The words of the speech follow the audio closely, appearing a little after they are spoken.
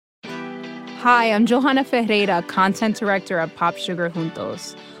Hi, I'm Johanna Ferreira, content director at Pop Sugar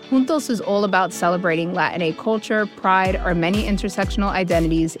Juntos. Juntos is all about celebrating Latinx culture, pride, our many intersectional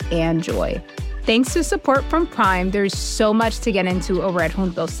identities, and joy. Thanks to support from Prime, there's so much to get into over at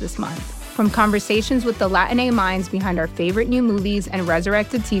Juntos this month. From conversations with the Latinx minds behind our favorite new movies and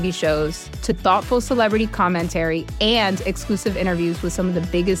resurrected TV shows, to thoughtful celebrity commentary and exclusive interviews with some of the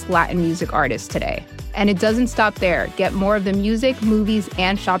biggest Latin music artists today. And it doesn't stop there. Get more of the music, movies,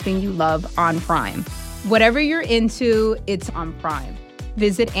 and shopping you love on Prime. Whatever you're into, it's on Prime.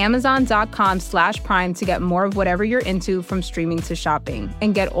 Visit Amazon.com/Prime to get more of whatever you're into, from streaming to shopping.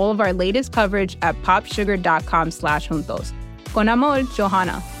 And get all of our latest coverage at popsugar.com/juntos. Con amor,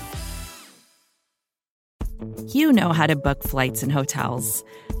 Johanna. You know how to book flights and hotels.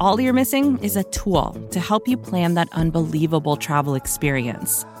 All you're missing is a tool to help you plan that unbelievable travel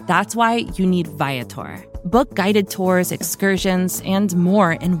experience. That's why you need Viator. Book guided tours, excursions, and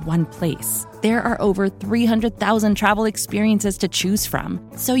more in one place. There are over 300,000 travel experiences to choose from,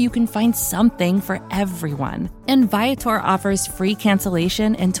 so you can find something for everyone. And Viator offers free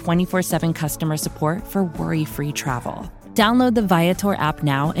cancellation and 24/7 customer support for worry-free travel. Download the Viator app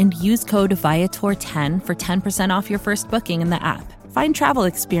now and use code Viator10 for 10% off your first booking in the app. Find travel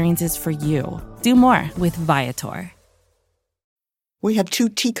experiences for you. Do more with Viator. We have 2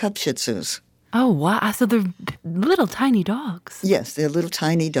 teacup Shih Tzus. Oh, wow. So they're little tiny dogs. Yes, they're little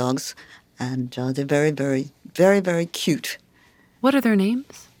tiny dogs, and they're very, very, very, very cute. What are their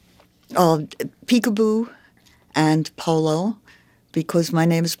names? Peekaboo and Polo, because my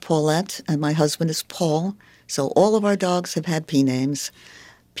name is Paulette and my husband is Paul. So all of our dogs have had P names.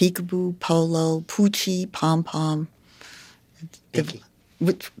 Peekaboo, Polo, Poochie, Pom-Pom. Pinky.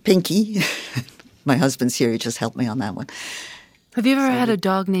 Pinky. My husband's here. He just helped me on that one. Have you ever had a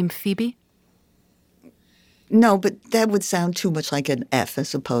dog named Phoebe? No, but that would sound too much like an F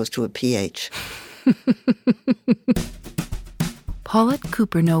as opposed to a PH. Paulette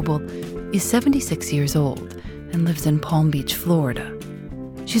Cooper Noble is 76 years old and lives in Palm Beach, Florida.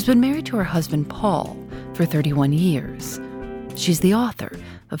 She's been married to her husband, Paul, for 31 years. She's the author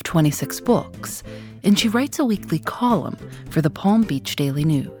of 26 books, and she writes a weekly column for the Palm Beach Daily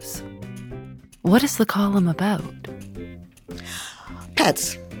News. What is the column about?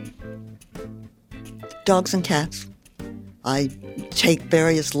 Pets. Dogs and cats. I take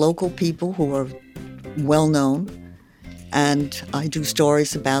various local people who are well-known, and I do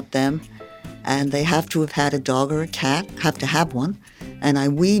stories about them, and they have to have had a dog or a cat, have to have one, and I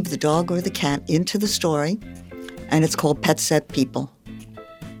weave the dog or the cat into the story, and it's called Pet Set People.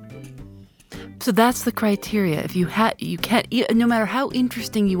 So that's the criteria. If you can't, no matter how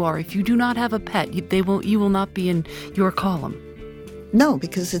interesting you are, if you do not have a pet, you will not be in your column. No,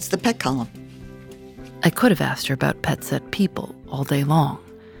 because it's the pet column. I could have asked her about Pet Set People all day long.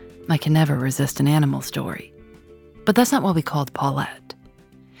 I can never resist an animal story. But that's not why we called Paulette.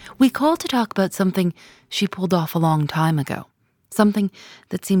 We called to talk about something she pulled off a long time ago, something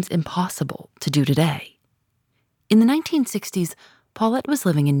that seems impossible to do today. In the 1960s, Paulette was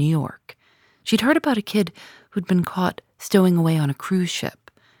living in New York. She'd heard about a kid who'd been caught stowing away on a cruise ship.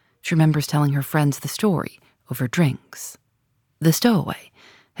 She remembers telling her friends the story over drinks. The stowaway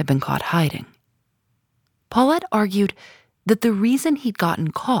had been caught hiding. Paulette argued that the reason he'd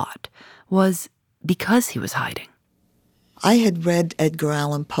gotten caught was because he was hiding. I had read Edgar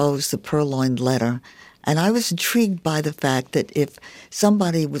Allan Poe's The Purloined Letter, and I was intrigued by the fact that if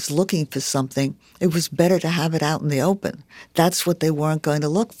somebody was looking for something, it was better to have it out in the open. That's what they weren't going to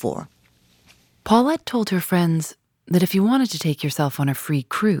look for. Paulette told her friends that if you wanted to take yourself on a free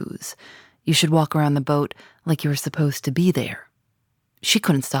cruise, you should walk around the boat like you were supposed to be there. She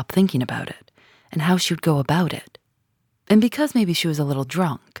couldn't stop thinking about it and how she would go about it. And because maybe she was a little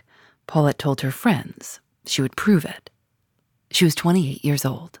drunk, Paulette told her friends she would prove it. She was 28 years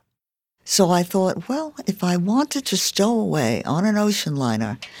old. So I thought, well, if I wanted to stow away on an ocean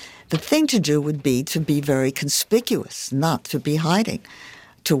liner, the thing to do would be to be very conspicuous, not to be hiding,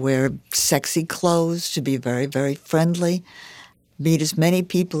 to wear sexy clothes, to be very, very friendly, meet as many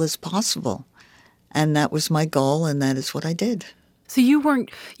people as possible. And that was my goal, and that is what I did. So you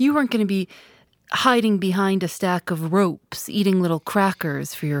weren't going to be hiding behind a stack of ropes, eating little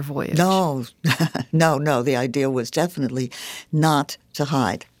crackers for your voyage? No, no. The idea was definitely not to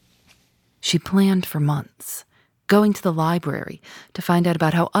hide. She planned for months, going to the library to find out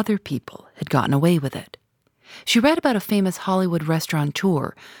about how other people had gotten away with it. She read about a famous Hollywood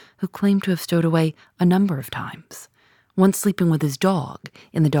restaurateur who claimed to have stowed away a number of times, once sleeping with his dog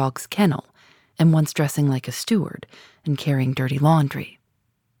in the dog's kennel, and once dressing like a steward and carrying dirty laundry.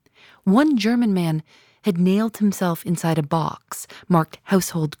 One German man had nailed himself inside a box marked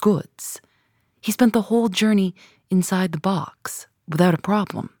household goods, He spent the whole journey inside the box without a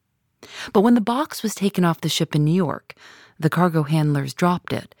problem. But when the box was taken off the ship in New York, the cargo handlers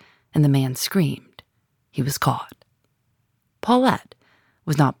dropped it, and the man screamed. He was caught. Paulette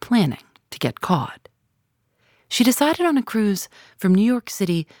was not planning to get caught. She decided on a cruise from New York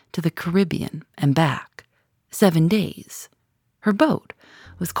City to the Caribbean and back, 7 days. Her boat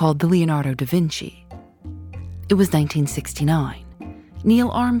was called the Leonardo da Vinci. It was 1969.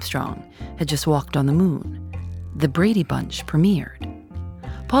 Neil Armstrong had just walked on the moon. The Brady Bunch premiered.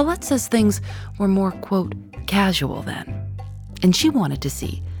 Paulette says things were more, quote, casual then, and she wanted to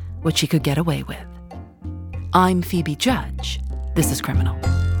see what she could get away with. I'm Phoebe Judge. This is Criminal.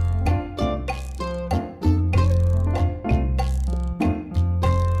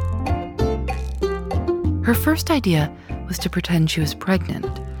 Her first idea was to pretend she was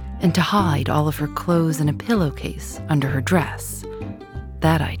pregnant and to hide all of her clothes in a pillowcase under her dress.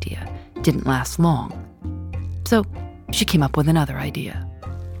 That idea didn't last long. So she came up with another idea.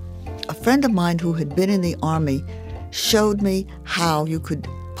 A friend of mine who had been in the Army showed me how you could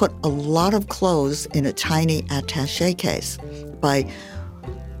put a lot of clothes in a tiny attaché case by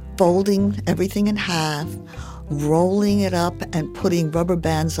folding everything in half, rolling it up, and putting rubber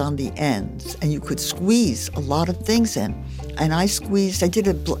bands on the ends. And you could squeeze a lot of things in. And I did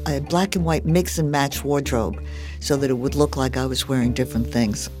a black and white mix and match wardrobe so that it would look like I was wearing different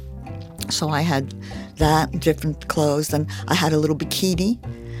things. So I had that, different clothes, and I had a little bikini,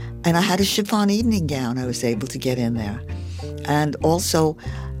 and I had a chiffon evening gown I was able to get in there. And also,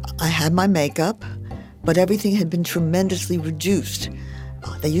 I had my makeup, but everything had been tremendously reduced.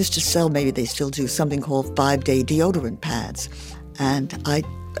 They used to sell, maybe they still do, something called 5-day deodorant pads. And I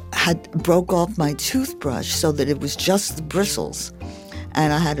broke off my toothbrush so that it was just the bristles.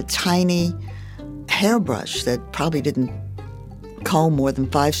 And I had a tiny hairbrush that probably didn't comb more than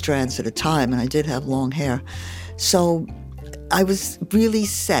 5 strands at a time, and I did have long hair. So I was really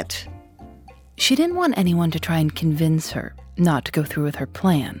set. She didn't want anyone to try and convince her not to go through with her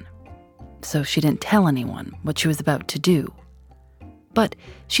plan. So she didn't tell anyone what she was about to do. But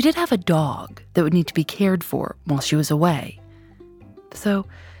she did have a dog that would need to be cared for while she was away. So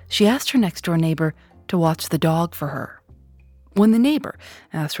she asked her next-door neighbor to watch the dog for her. When the neighbor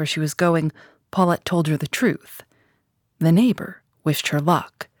asked where she was going, Paulette told her the truth. The neighbor wished her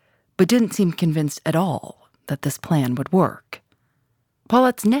luck, but didn't seem convinced at all that this plan would work.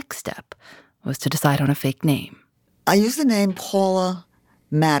 Paulette's next step was to decide on a fake name. I used the name Paula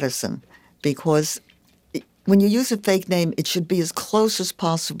Madison because when you use a fake name, it should be as close as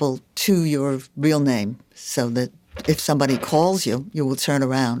possible to your real name so that if somebody calls you, you will turn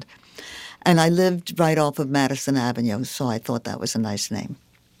around. And I lived right off of Madison Avenue, so I thought that was a nice name.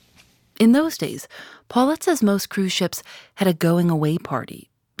 In those days, Paulette says most cruise ships had a going-away party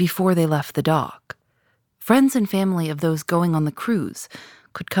before they left the dock. Friends and family of those going on the cruise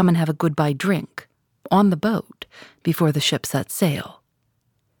could come and have a goodbye drink on the boat before the ship set sail.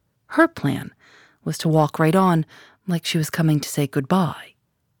 Her plan was to walk right on like she was coming to say goodbye.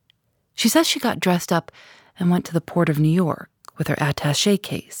 She says she got dressed up and went to the port of New York with her attaché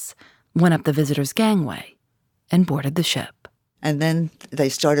case, went up the visitor's gangway, and boarded the ship. And then they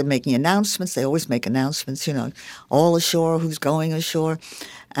started making announcements. They always make announcements, all ashore, who's going ashore.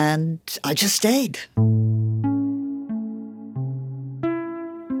 And I just stayed.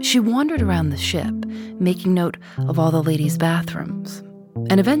 She wandered around the ship, making note of all the ladies' bathrooms,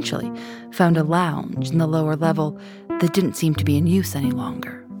 and eventually found a lounge in the lower level that didn't seem to be in use any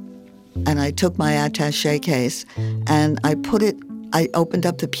longer. And I took my attaché case and I opened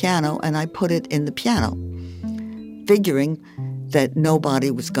up the piano and I put it in the piano, figuring that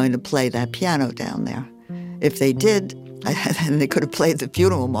nobody was going to play that piano down there. If they did, then they could have played the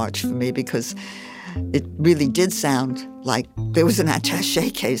funeral march for me because it really did sound like there was an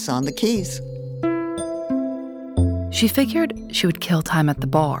attaché case on the keys. She figured she would kill time at the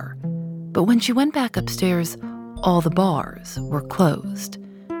bar, but when she went back upstairs, all the bars were closed.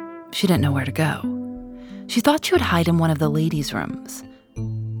 She didn't know where to go. She thought she would hide in one of the ladies' rooms.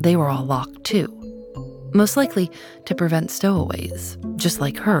 They were all locked too, most likely to prevent stowaways, just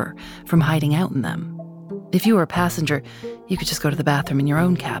like her, from hiding out in them. If you were a passenger, you could just go to the bathroom in your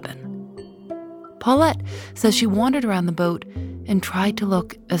own cabin. Paulette says she wandered around the boat and tried to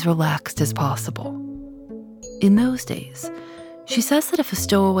look as relaxed as possible. In those days, she says that if a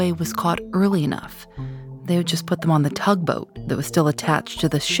stowaway was caught early enough, they would just put them on the tugboat that was still attached to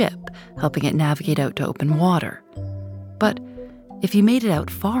the ship, helping it navigate out to open water. But if you made it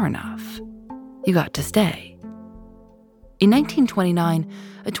out far enough, you got to stay. In 1929,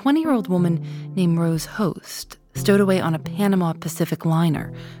 a 20-year-old woman named Rose Host stowed away on a Panama Pacific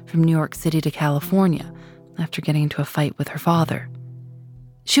liner from New York City to California after getting into a fight with her father.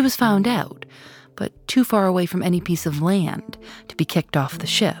 She was found out, but too far away from any piece of land to be kicked off the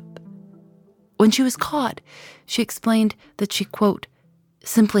ship. When she was caught, she explained that she, quote,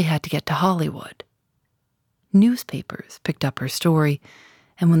 simply had to get to Hollywood. Newspapers picked up her story,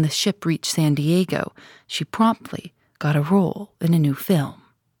 and when the ship reached San Diego, she promptly got a role in a new film.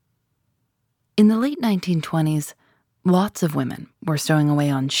 In the late 1920s, lots of women were stowing away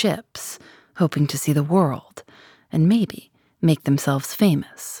on ships, hoping to see the world and maybe make themselves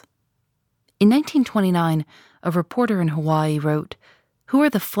famous. In 1929, a reporter in Hawaii wrote, "Who are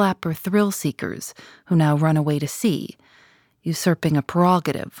the flapper thrill-seekers who now run away to sea, usurping a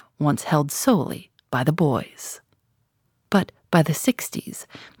prerogative once held solely by the boys?" But by the 60s,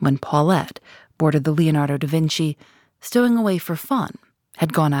 when Paulette boarded the Leonardo da Vinci, stowing away for fun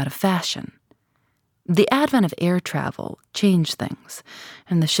had gone out of fashion. The advent of air travel changed things,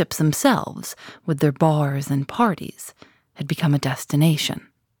 and the ships themselves, with their bars and parties, had become a destination.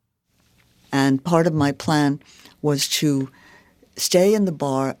 And part of my plan was to stay in the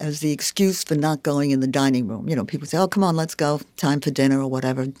bar as the excuse for not going in the dining room. You know, people say, oh, come on, let's go, time for dinner or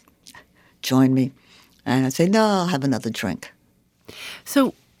whatever, join me. And I say, no, I'll have another drink.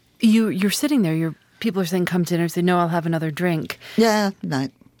 So you're sitting there, people are saying, come to dinner, say, no, I'll have another drink. Yeah,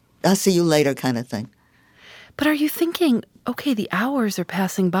 night. I'll see you later kind of thing. But are you thinking, okay, the hours are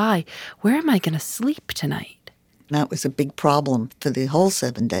passing by, where am I going to sleep tonight? That was a big problem for the whole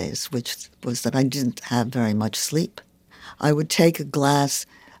 7 days, which was that I didn't have very much sleep. I would take a glass,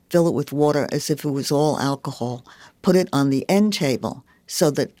 fill it with water as if it was all alcohol, put it on the end table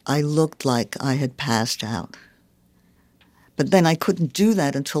so that I looked like I had passed out. But then I couldn't do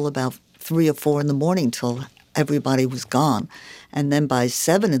that until about 3 or 4 in the morning, till everybody was gone. And then by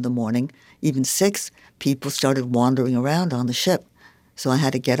 7 in the morning, even 6, people started wandering around on the ship. So I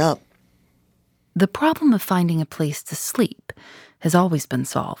had to get up. The problem of finding a place to sleep has always been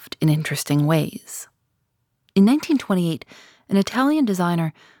solved in interesting ways. In 1928, an Italian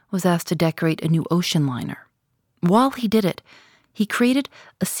designer was asked to decorate a new ocean liner. While he did it, he created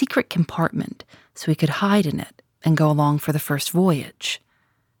a secret compartment so he could hide in it and go along for the first voyage.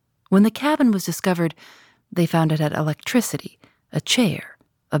 When the cabin was discovered, they found it had electricity, a chair,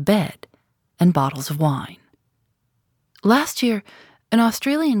 a bed, and bottles of wine. Last year, an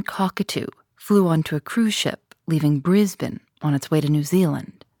Australian cockatoo flew onto a cruise ship leaving Brisbane on its way to New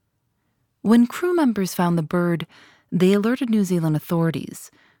Zealand. When crew members found the bird, they alerted New Zealand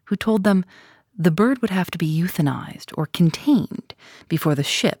authorities, who told them the bird would have to be euthanized or contained before the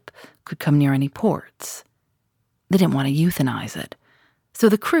ship could come near any ports. They didn't want to euthanize it, so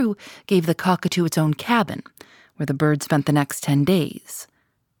the crew gave the cockatoo its own cabin, where the bird spent the next 10 days.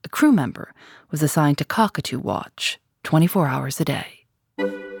 A crew member was assigned to cockatoo watch 24 hours a day.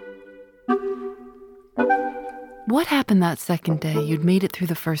 What happened that second day? You'd made it through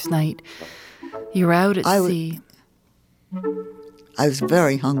the first night. You were out at sea. I was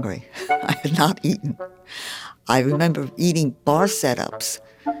very hungry. I had not eaten. I remember eating bar setups,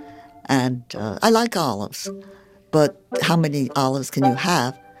 and I like olives, but how many olives can you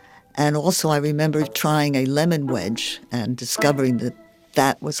have? And also I remember trying a lemon wedge and discovering that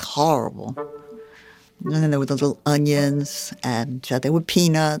that was horrible. And then there were the little onions, and there were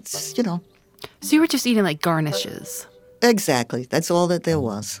peanuts, you know. So you were just eating like garnishes? Exactly. That's all that there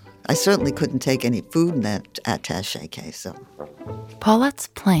was. I certainly couldn't take any food in that attaché case. So. Paulette's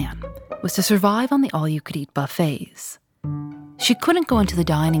plan was to survive on the all-you-could-eat buffets. She couldn't go into the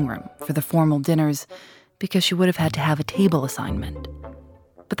dining room for the formal dinners because she would have had to have a table assignment.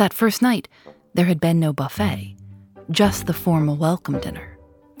 But that first night, there had been no buffet, just the formal welcome dinner.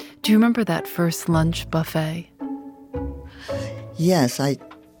 Do you remember that first lunch buffet? Yes, I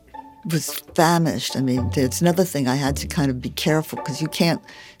was famished. I mean, it's another thing I had to kind of be careful because you can't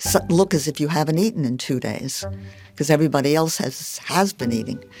look as if you haven't eaten in 2 days because everybody else has been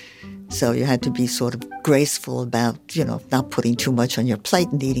eating. So you had to be sort of graceful about, not putting too much on your plate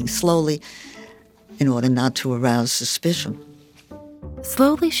and eating slowly in order not to arouse suspicion.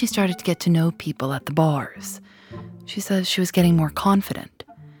 Slowly, she started to get to know people at the bars. She says she was getting more confident.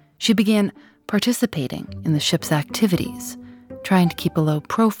 She began participating in the ship's activities, trying to keep a low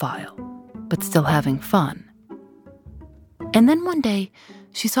profile, but still having fun. And then one day,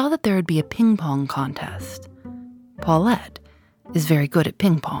 she saw that there would be a ping pong contest. Paulette is very good at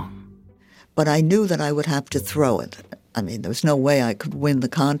ping pong. But I knew that I would have to throw it. I mean, there was no way I could win the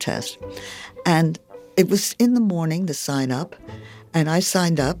contest. And it was in the morning to sign up, and I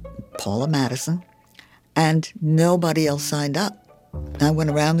signed up, Paula Madison, and nobody else signed up. I went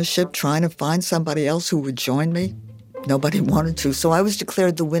around the ship trying to find somebody else who would join me. Nobody wanted to, so I was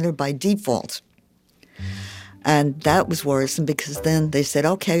declared the winner by default. And that was worrisome because then they said,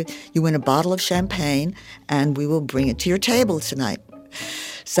 okay, you win a bottle of champagne and we will bring it to your table tonight.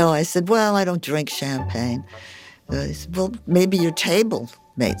 So I said, well, I don't drink champagne. They said, well, maybe your table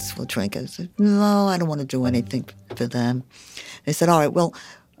mates will drink it. I said, no, I don't want to do anything for them. They said, all right, well,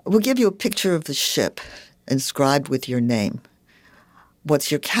 we'll give you a picture of the ship inscribed with your name.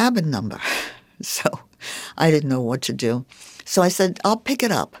 What's your cabin number? So I didn't know what to do. So I said, I'll pick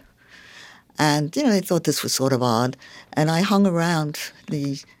it up. And, they thought this was sort of odd. And I hung around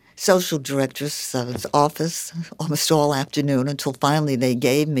the social director's office almost all afternoon until finally they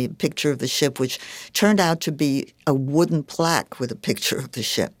gave me a picture of the ship, which turned out to be a wooden plaque with a picture of the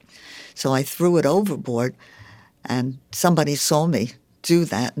ship. So I threw it overboard, and somebody saw me do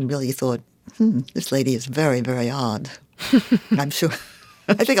that and really thought, this lady is very, very odd. I'm sure.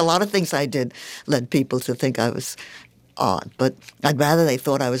 I think a lot of things I did led people to think I was odd, but I'd rather they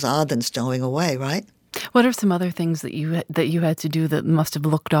thought I was odd than stowing away, right? What are some other things that you had to do that must have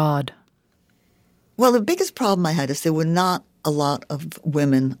looked odd? Well, the biggest problem I had is there were not a lot of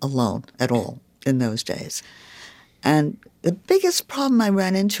women alone at all in those days. And the biggest problem I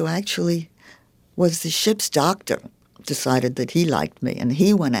ran into actually was the ship's doctor decided that he liked me and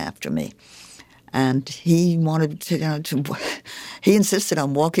he went after me. And he wanted to, he insisted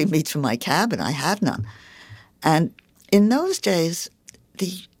on walking me to my cabin. I had none. And in those days,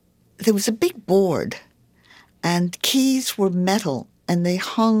 there was a big board, and keys were metal, and they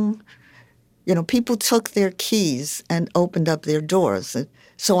hung, people took their keys and opened up their doors.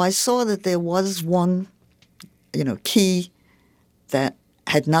 So I saw that there was one, key that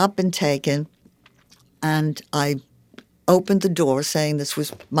had not been taken, and I opened the door saying this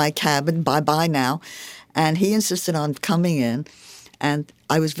was my cabin, bye-bye now, and he insisted on coming in, and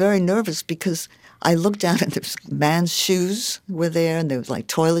I was very nervous because I looked down and there was man's shoes were there and there was like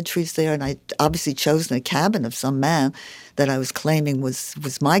toiletries there, and I'd obviously chosen a cabin of some man that I was claiming was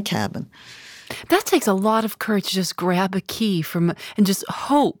my cabin. That takes a lot of courage to just grab a key and just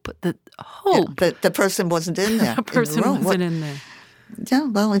hope. Yeah, but the person wasn't in there. The person wasn't in there. Yeah,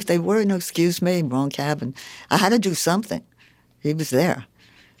 well, if they were, excuse me, wrong cabin. I had to do something. He was there.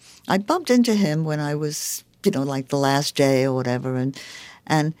 I bumped into him when I was, like the last day or whatever,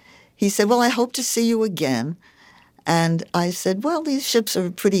 and he said, well, I hope to see you again. And I said, well, these ships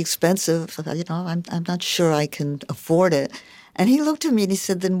are pretty expensive. I'm not sure I can afford it. And he looked at me and he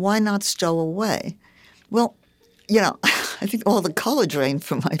said, then why not stow away? Well, I think all the color drained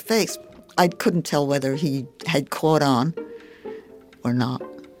from my face. I couldn't tell whether he had caught on or not.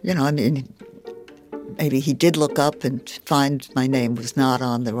 Maybe he did look up and find my name was not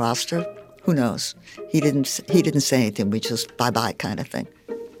on the roster. Who knows? He didn't say anything. We just bye-bye kind of thing.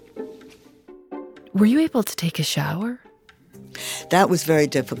 Were you able to take a shower? That was very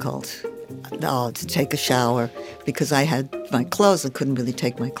difficult, to take a shower, because I had my clothes. I couldn't really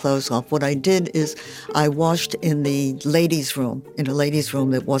take my clothes off. What I did is I washed in the ladies' room, in a ladies'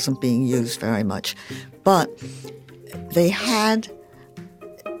 room that wasn't being used very much. But they had,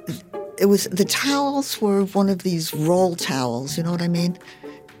 the towels were one of these roll towels, you know what I mean?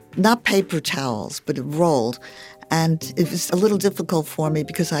 Not paper towels, but it rolled. And it was a little difficult for me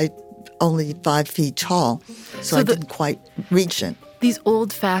because I only 5 feet tall, so I didn't quite reach it. These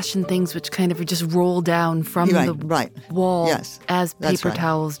old-fashioned things which kind of just roll down from the wall, yes, as paper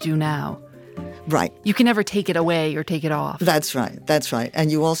towels do now. Right. You can never take it away or take it off. That's right.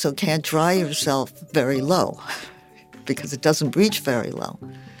 And you also can't dry yourself very low because it doesn't reach very low.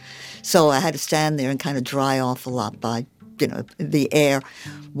 So I had to stand there and kind of dry off a lot by, the air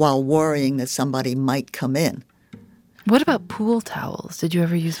while worrying that somebody might come in. What about pool towels? Did you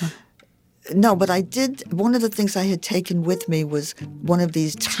ever use one? No, but I did. One of the things I had taken with me was one of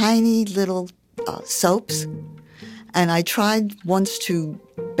these tiny little soaps. And I tried once to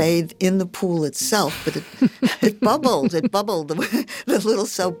bathe in the pool itself, but it bubbled. It bubbled. The little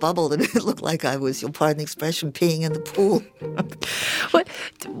soap bubbled, and it looked like I was, you'll pardon the expression, peeing in the pool. What?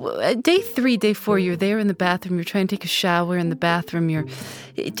 Day 3, day 4, you're there in the bathroom. You're trying to take a shower in the bathroom.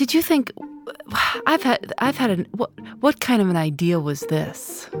 Did you think, what kind of an idea was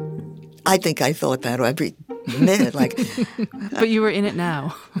this? I think I thought that every minute, like. But you were in it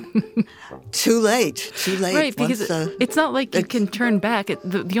now. Too late. Right, because it's not like you can turn back.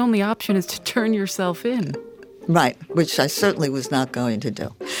 The only option is to turn yourself in. Right, which I certainly was not going to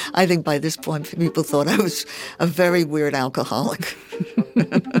do. I think by this point, people thought I was a very weird alcoholic.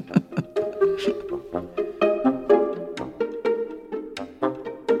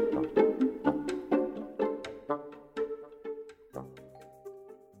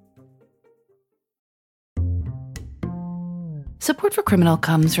 Support for Criminal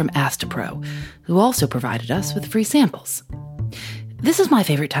comes from Astapro, who also provided us with free samples. This is my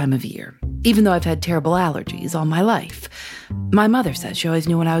favorite time of year, even though I've had terrible allergies all my life. My mother says she always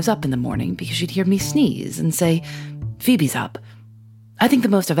knew when I was up in the morning because she'd hear me sneeze and say, "Phoebe's up." I think the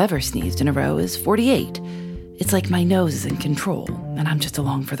most I've ever sneezed in a row is 48. It's like my nose is in control, and I'm just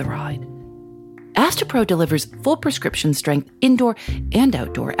along for the ride. Astapro delivers full prescription strength indoor and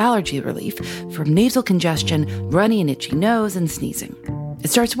outdoor allergy relief from nasal congestion, runny and itchy nose, and sneezing. It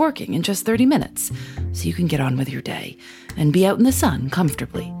starts working in just 30 minutes, so you can get on with your day and be out in the sun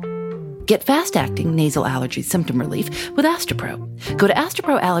comfortably. Get fast-acting nasal allergy symptom relief with Astapro. Go to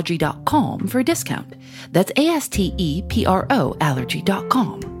astaproallergy.com for a discount. That's ASTEPRO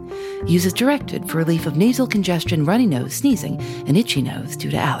allergy.com. Use as directed for relief of nasal congestion, runny nose, sneezing, and itchy nose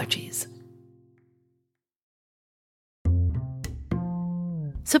due to allergies.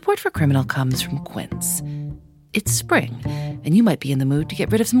 Support for Criminal comes from Quince. It's spring, and you might be in the mood to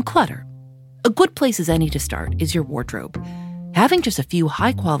get rid of some clutter. A good place as any to start is your wardrobe. Having just a few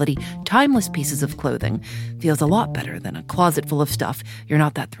high-quality, timeless pieces of clothing feels a lot better than a closet full of stuff you're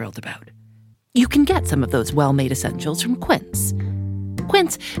not that thrilled about. You can get some of those well-made essentials from Quince.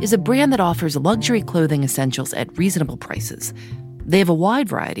 Quince is a brand that offers luxury clothing essentials at reasonable prices. They have a wide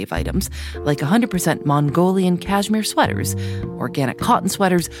variety of items, like 100% Mongolian cashmere sweaters, organic cotton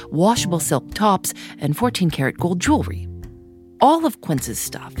sweaters, washable silk tops, and 14-karat gold jewelry. All of Quince's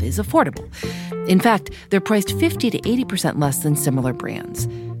stuff is affordable. In fact, they're priced 50 to 80% less than similar brands.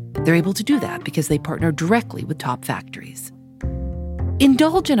 They're able to do that because they partner directly with top factories.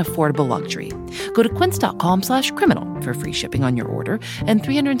 Indulge in affordable luxury. Go to quince.com/criminal for free shipping on your order and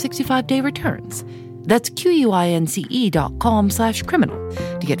 365-day returns. That's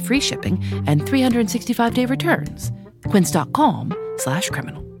QUINCE.com/criminal to get free shipping and 365-day returns.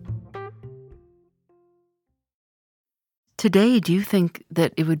 Quince.com/criminal. Today, do you think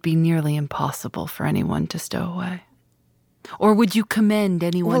that it would be nearly impossible for anyone to stow away? Or would you commend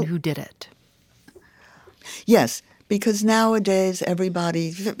anyone who did it? Yes, because nowadays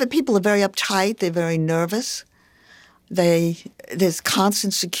people are very uptight, they're very nervous. There's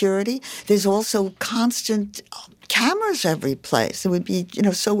constant security. There's also constant cameras every place. It would be,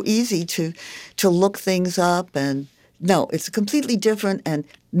 so easy to look things up. And no, it's completely different. And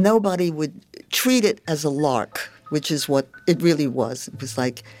nobody would treat it as a lark, which is what it really was. It was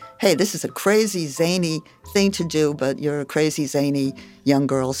like, hey, this is a crazy, zany thing to do, but you're a crazy, zany young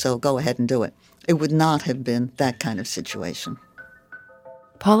girl, so go ahead and do it. It would not have been that kind of situation.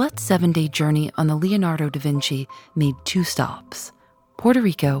 Paulette's 7-day journey on the Leonardo da Vinci made 2 stops, Puerto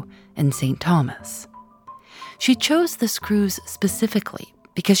Rico and St. Thomas. She chose this cruise specifically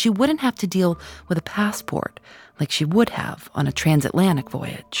because she wouldn't have to deal with a passport like she would have on a transatlantic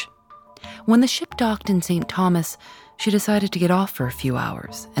voyage. When the ship docked in St. Thomas, she decided to get off for a few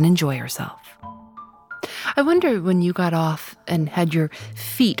hours and enjoy herself. I wonder, when you got off and had your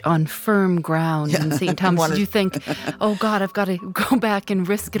feet on firm ground in St. Thomas, did you think, oh, God, I've got to go back and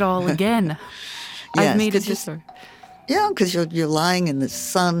risk it all again? Yes, I've made it this far. Yeah, because you're lying in the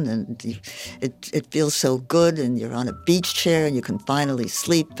sun and it feels so good, and you're on a beach chair and you can finally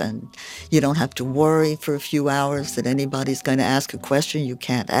sleep, and you don't have to worry for a few hours that anybody's going to ask a question you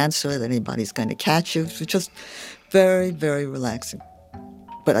can't answer, that anybody's going to catch you. It's just very, very relaxing.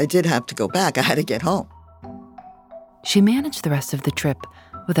 But I did have to go back. I had to get home. She managed the rest of the trip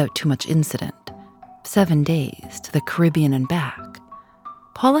without too much incident. 7 days to the Caribbean and back.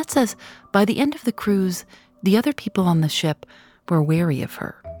 Paulette says by the end of the cruise, the other people on the ship were wary of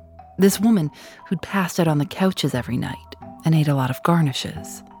her. This woman who'd passed out on the couches every night and ate a lot of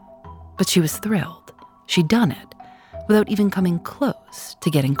garnishes. But she was thrilled. She'd done it without even coming close to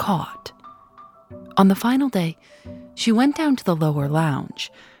getting caught. On the final day, she went down to the lower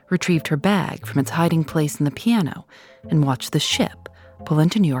lounge, retrieved her bag from its hiding place in the piano, and watched the ship pull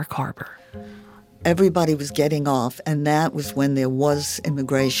into New York Harbor. Everybody was getting off, and that was when there was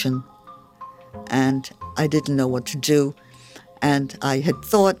immigration. And I didn't know what to do. And I had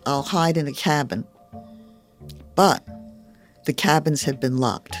thought I'll hide in a cabin. But the cabins had been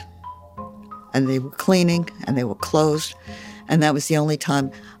locked. And they were cleaning, and they were closed. And that was the only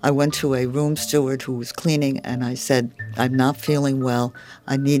time I went to a room steward who was cleaning, and I said, I'm not feeling well.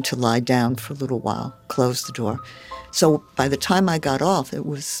 I need to lie down for a little while. Close the door. So by the time I got off, it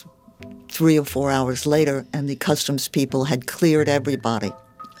was 3 or 4 hours later, and the customs people had cleared everybody.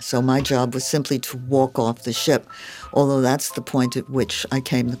 So my job was simply to walk off the ship, although that's the point at which I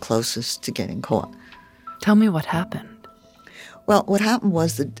came the closest to getting caught. Tell me what happened. Well, what happened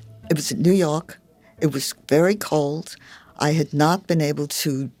was that it was in New York. It was very cold. I had not been able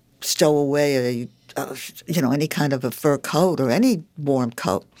to stow away a any kind of a fur coat or any warm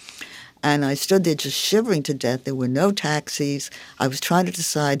coat. And I stood there just shivering to death. There were no taxis. I was trying to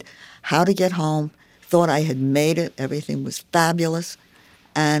decide how to get home, thought I had made it. Everything was fabulous.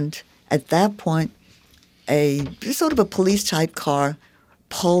 And at that point, a sort of a police-type car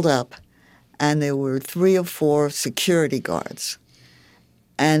pulled up, and there were 3 or 4 security guards.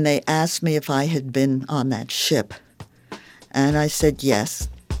 And they asked me if I had been on that ship. And I said yes.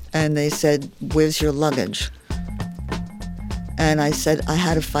 And they said, "Where's your luggage?" And I said, "I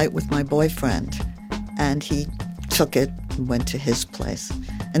had a fight with my boyfriend." And he took it and went to his place.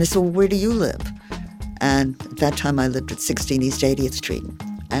 And they said, "Well, where do you live?" And at that time, I lived at 16 East 80th Street.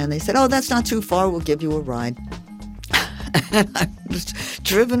 And they said, "Oh, that's not too far. We'll give you a ride." And I was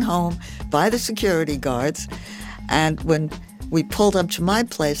driven home by the security guards. And when we pulled up to my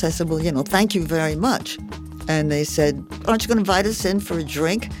place, I said, "Well, thank you very much." And they said, "Aren't you going to invite us in for a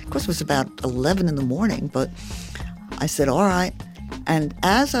drink?" Of course, it was about 11 in the morning, but I said, "All right." And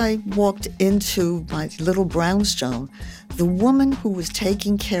as I walked into my little brownstone, the woman who was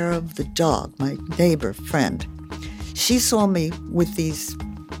taking care of the dog, my neighbor friend, she saw me with these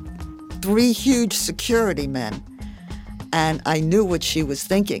 3 huge security men, and I knew what she was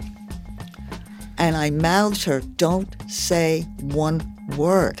thinking. And I mouthed her, "Don't say one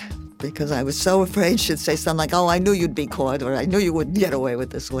word," because I was so afraid she'd say something like, "Oh, I knew you'd be caught," or "I knew you wouldn't get away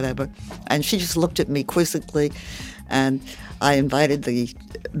with this," whatever. And she just looked at me quizzically, and I invited the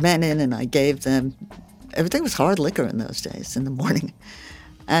men in, and I gave them, everything was hard liquor in those days, in the morning.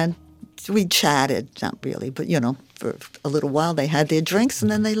 And we chatted, not really, but, for a little while they had their drinks,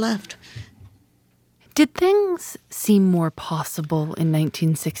 and then they left. Did things seem more possible in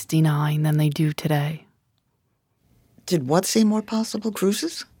 1969 than they do today? Did what seem more possible?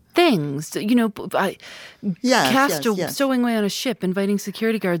 Cruises? Things, Yes. stowing away on a ship, inviting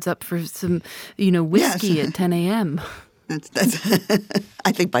security guards up for some, whiskey at 10 a.m. That's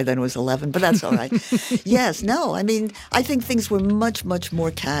I think by then it was 11, but that's all right. Yes, no, I think things were much, much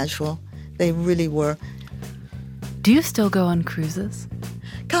more casual. They really were. Do you still go on cruises?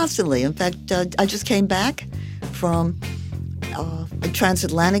 Constantly. In fact, I just came back from a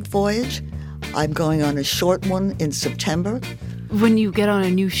transatlantic voyage. I'm going on a short one in September. When you get on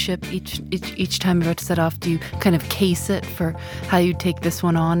a new ship, each time you're about to set off, do you kind of case it for how you'd take this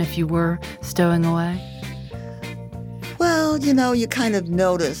one on if you were stowing away? Well, you kind of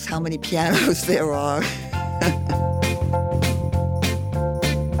notice how many pianos there are.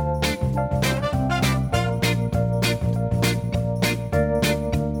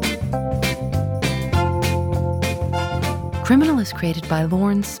 Criminal is created by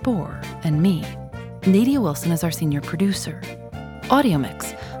Lauren Spohr and me. Nadia Wilson is our senior producer. Audio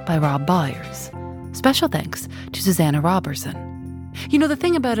mix by Rob Byers. Special thanks to Susanna Robertson. The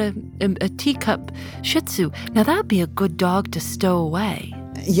thing about a teacup Shih Tzu, now that would be a good dog to stow away.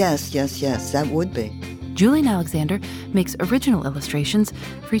 Yes, that would be. Julian Alexander makes original illustrations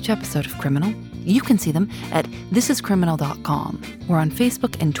for each episode of Criminal. You can see them at thisiscriminal.com or on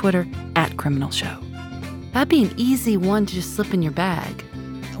Facebook and Twitter @CriminalShow. That'd be an easy one to just slip in your bag.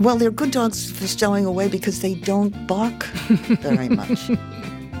 Well, they're good dogs for stowing away because they don't bark very much.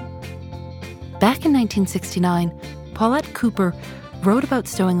 Back in 1969, Paulette Cooper wrote about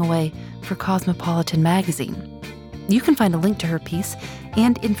stowing away for Cosmopolitan magazine. You can find a link to her piece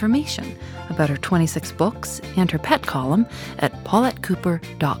and information about her 26 books and her pet column at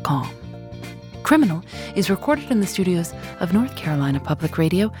paulettecooper.com. Criminal is recorded in the studios of North Carolina Public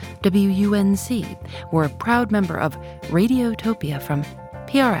Radio, WUNC. We're a proud member of Radiotopia from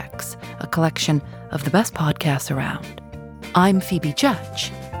PRX, a collection of the best podcasts around. I'm Phoebe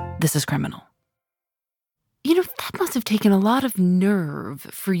Judge. This is Criminal. That must have taken a lot of nerve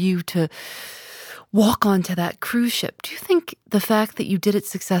for you to walk onto that cruise ship. Do you think the fact that you did it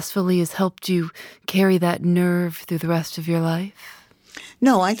successfully has helped you carry that nerve through the rest of your life?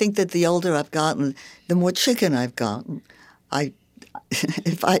 No, I think that the older I've gotten, the more chicken I've gotten.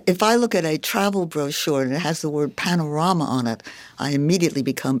 If I look at a travel brochure and it has the word panorama on it, I immediately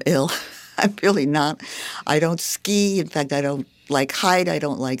become ill. I'm really not. I don't ski. In fact, I don't like height. I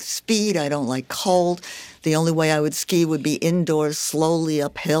don't like speed. I don't like cold. The only way I would ski would be indoors, slowly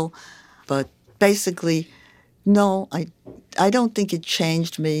uphill. But basically, no, I don't think it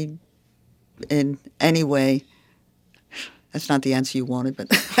changed me in any way. That's not the answer you wanted, but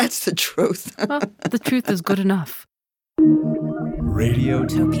that's the truth. Well, the truth is good enough.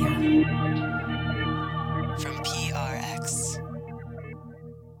 Radiotopia from PRX.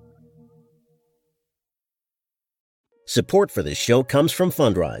 Support for this show comes from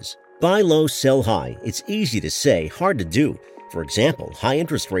Fundrise. Buy low, sell high. It's easy to say, hard to do. For example, high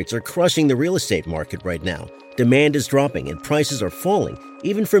interest rates are crushing the real estate market right now. Demand is dropping and prices are falling,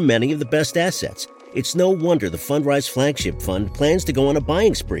 even for many of the best assets. It's no wonder the Fundrise Flagship Fund plans to go on a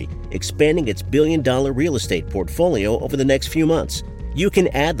buying spree, expanding its billion-dollar real estate portfolio over the next few months. You can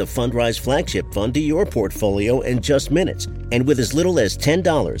add the Fundrise Flagship Fund to your portfolio in just minutes, and with as little as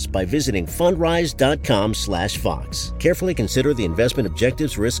 $10 by visiting fundrise.com/Fox. Carefully consider the investment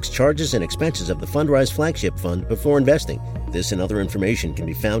objectives, risks, charges, and expenses of the Fundrise Flagship Fund before investing. This and other information can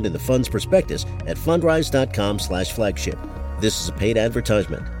be found in the fund's prospectus at fundrise.com/flagship. This is a paid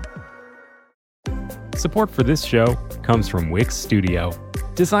advertisement. Support for this show comes from Wix Studio.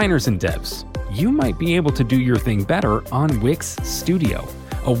 Designers and devs, you might be able to do your thing better on Wix Studio,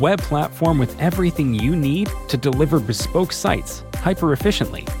 a web platform with everything you need to deliver bespoke sites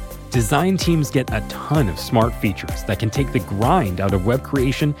hyper-efficiently. Design teams get a ton of smart features that can take the grind out of web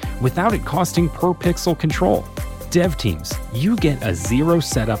creation without it costing per-pixel control. Dev teams, you get a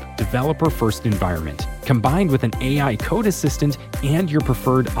zero-setup, developer-first environment, combined with an AI code assistant and your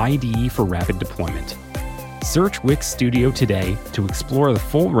preferred IDE for rapid deployment. Search Wix Studio today to explore the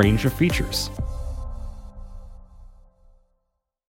full range of features.